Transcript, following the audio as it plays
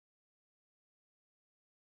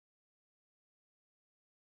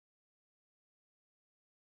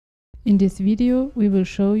In this video, we will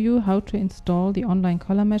show you how to install the online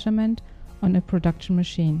color measurement on a production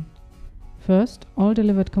machine. First, all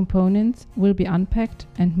delivered components will be unpacked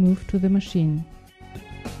and moved to the machine.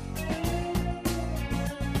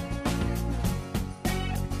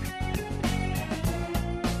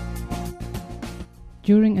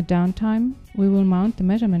 During a downtime, we will mount the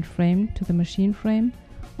measurement frame to the machine frame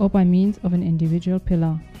or by means of an individual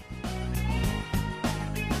pillar.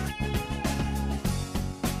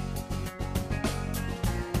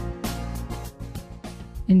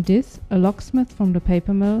 In this, a locksmith from the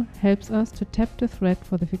paper mill helps us to tap the thread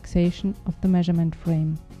for the fixation of the measurement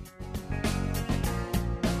frame.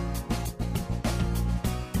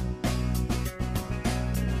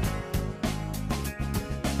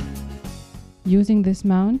 Using this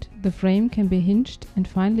mount, the frame can be hinged and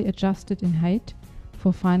finely adjusted in height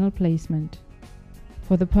for final placement.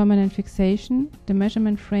 For the permanent fixation, the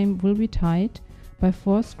measurement frame will be tied by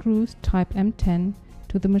 4 screws type M10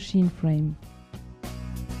 to the machine frame.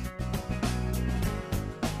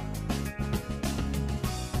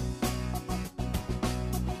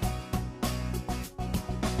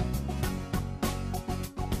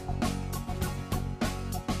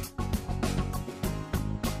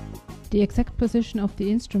 The exact position of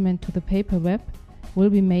the instrument to the paper web will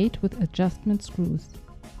be made with adjustment screws.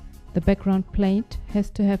 The background plate has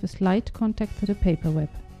to have a slight contact to the paper web.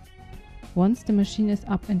 Once the machine is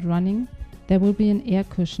up and running, there will be an air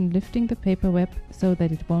cushion lifting the paper web so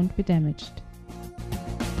that it won't be damaged.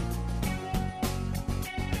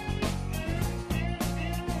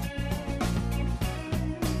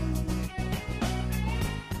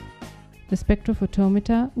 The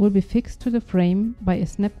spectrophotometer will be fixed to the frame by a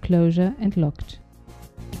snap closure and locked.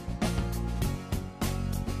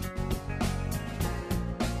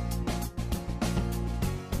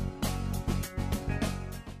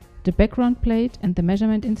 The background plate and the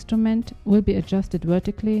measurement instrument will be adjusted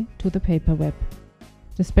vertically to the paper web.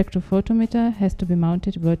 The spectrophotometer has to be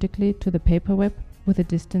mounted vertically to the paper web with a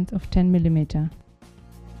distance of 10 mm.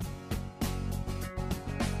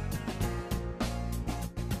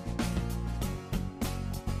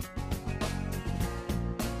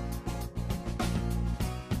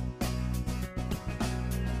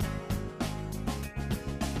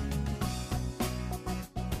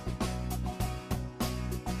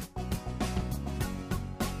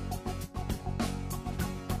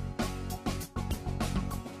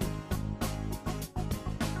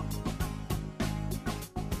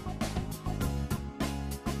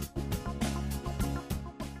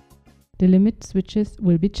 The limit switches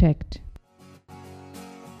will be checked.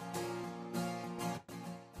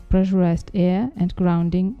 Pressurized air and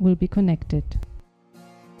grounding will be connected.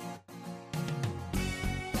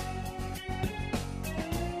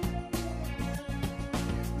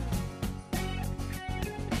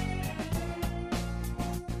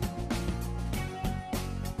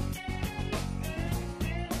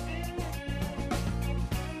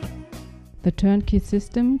 The turnkey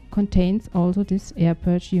system contains also this air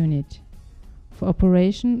purge unit. For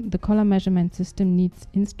operation, the color measurement system needs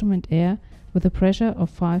instrument air with a pressure of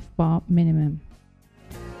 5 bar minimum.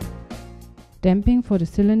 Damping for the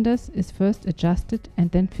cylinders is first adjusted and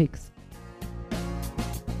then fixed.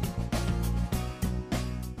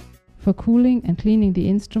 For cooling and cleaning the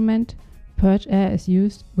instrument, purge air is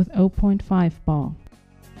used with 0.5 bar.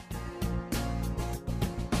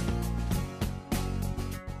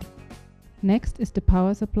 Next is the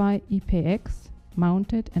power supply EPX,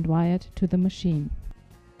 mounted and wired to the machine.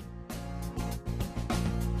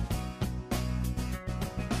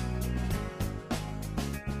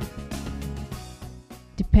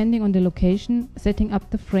 Depending on the location, setting up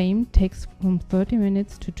the frame takes from 30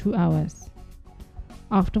 minutes to 2 hours.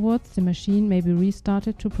 Afterwards, the machine may be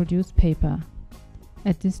restarted to produce paper.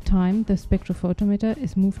 At this time, the spectrophotometer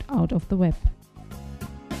is moved out of the web.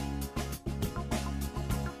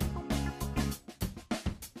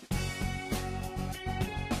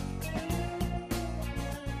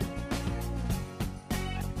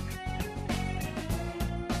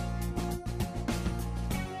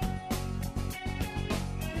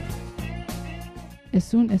 As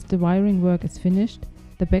soon as the wiring work is finished,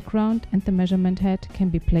 the background and the measurement head can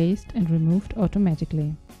be placed and removed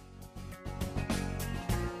automatically.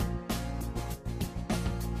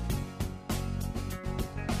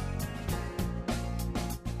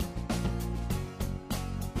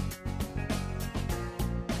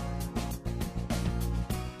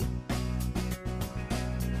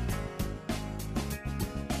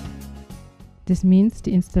 This means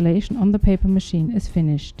the installation on the paper machine is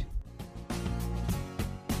finished.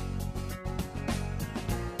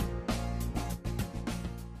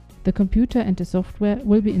 The computer and the software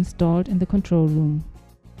will be installed in the control room.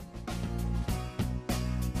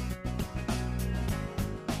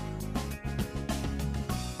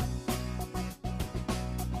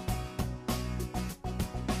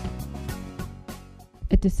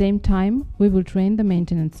 At the same time, we will train the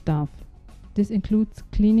maintenance staff. This includes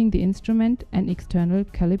cleaning the instrument and external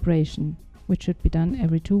calibration, which should be done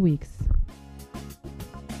every 2 weeks.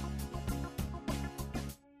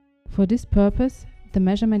 For this purpose, the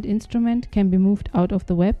measurement instrument can be moved out of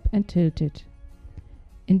the web and tilted.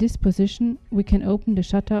 In this position, we can open the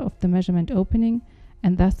shutter of the measurement opening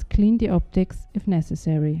and thus clean the optics if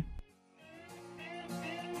necessary.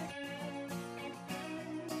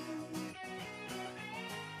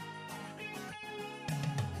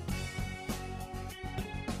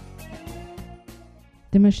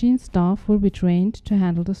 The machine staff will be trained to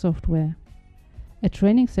handle the software. A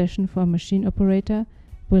training session for a machine operator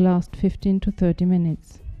will last 15 to 30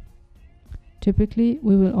 minutes. Typically,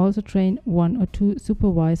 we will also train 1 or 2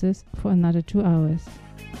 supervisors for another 2 hours.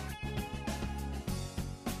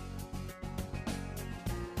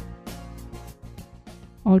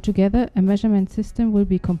 Altogether, a measurement system will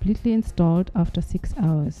be completely installed after 6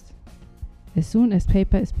 hours. As soon as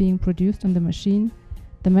paper is being produced on the machine,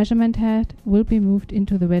 the measurement head will be moved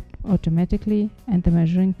into the web automatically and the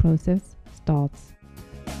measuring process starts.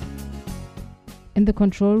 In the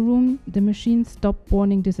control room, the machine stop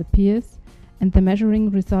warning disappears and the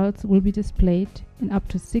measuring results will be displayed in up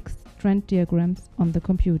to 6 trend diagrams on the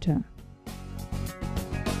computer.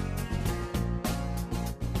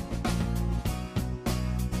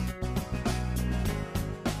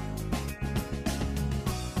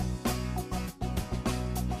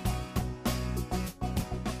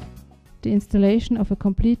 The installation of a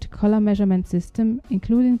complete color measurement system,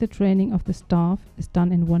 including the training of the staff, is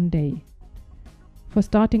done in 1 day. For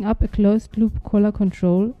starting up a closed-loop color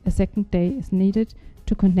control, a 2nd day is needed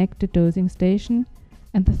to connect the dosing station,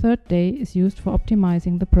 and the 3rd day is used for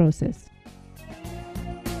optimizing the process.